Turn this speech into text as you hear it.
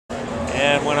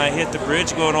And when I hit the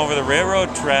bridge going over the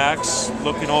railroad tracks,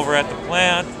 looking over at the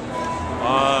plant,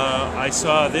 I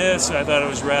saw this. I thought it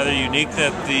was rather unique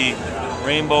that the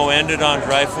rainbow ended on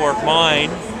Dry Fork Mine.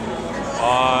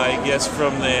 I guess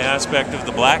from the aspect of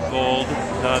the black gold,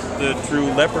 not the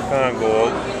true leprechaun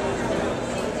gold.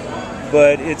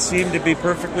 But it seemed to be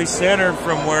perfectly centered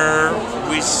from where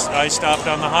I stopped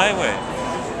on the highway.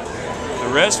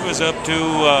 The rest was up to,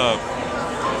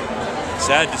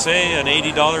 sad to say, an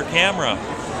 $80 camera.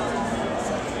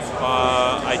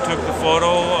 I took the photo,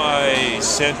 I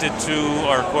sent it to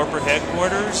our corporate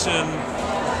headquarters, and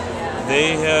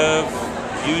they have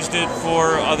used it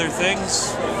for other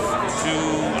things to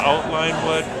outline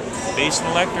what Basin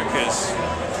Electric is.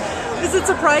 Is it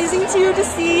surprising to you to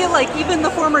see, like, even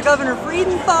the former Governor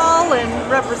Freudenthal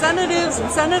and representatives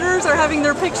and senators are having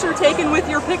their picture taken with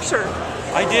your picture?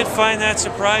 I did find that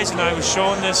surprising. I was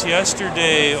shown this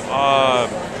yesterday.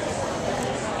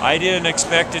 I didn't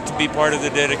expect it to be part of the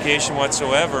dedication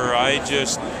whatsoever. I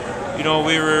just, we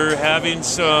were having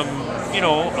some,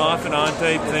 off and on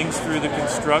type things through the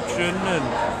construction, and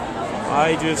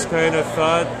I just kind of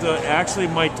thought, actually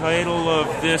my title of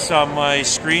this on my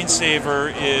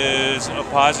screensaver is A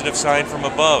Positive Sign from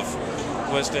Above,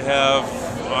 was to have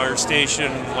our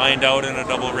station lined out in a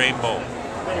double rainbow.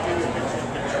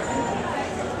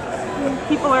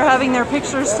 People are having their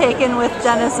pictures taken with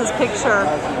Dennis's picture,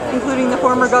 including the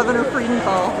former Governor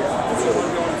Freudenthal.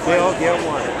 They all get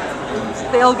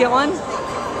one. They all get one?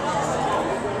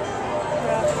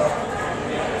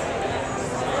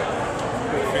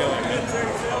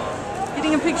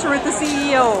 Getting a picture with the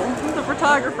CEO, the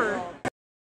photographer.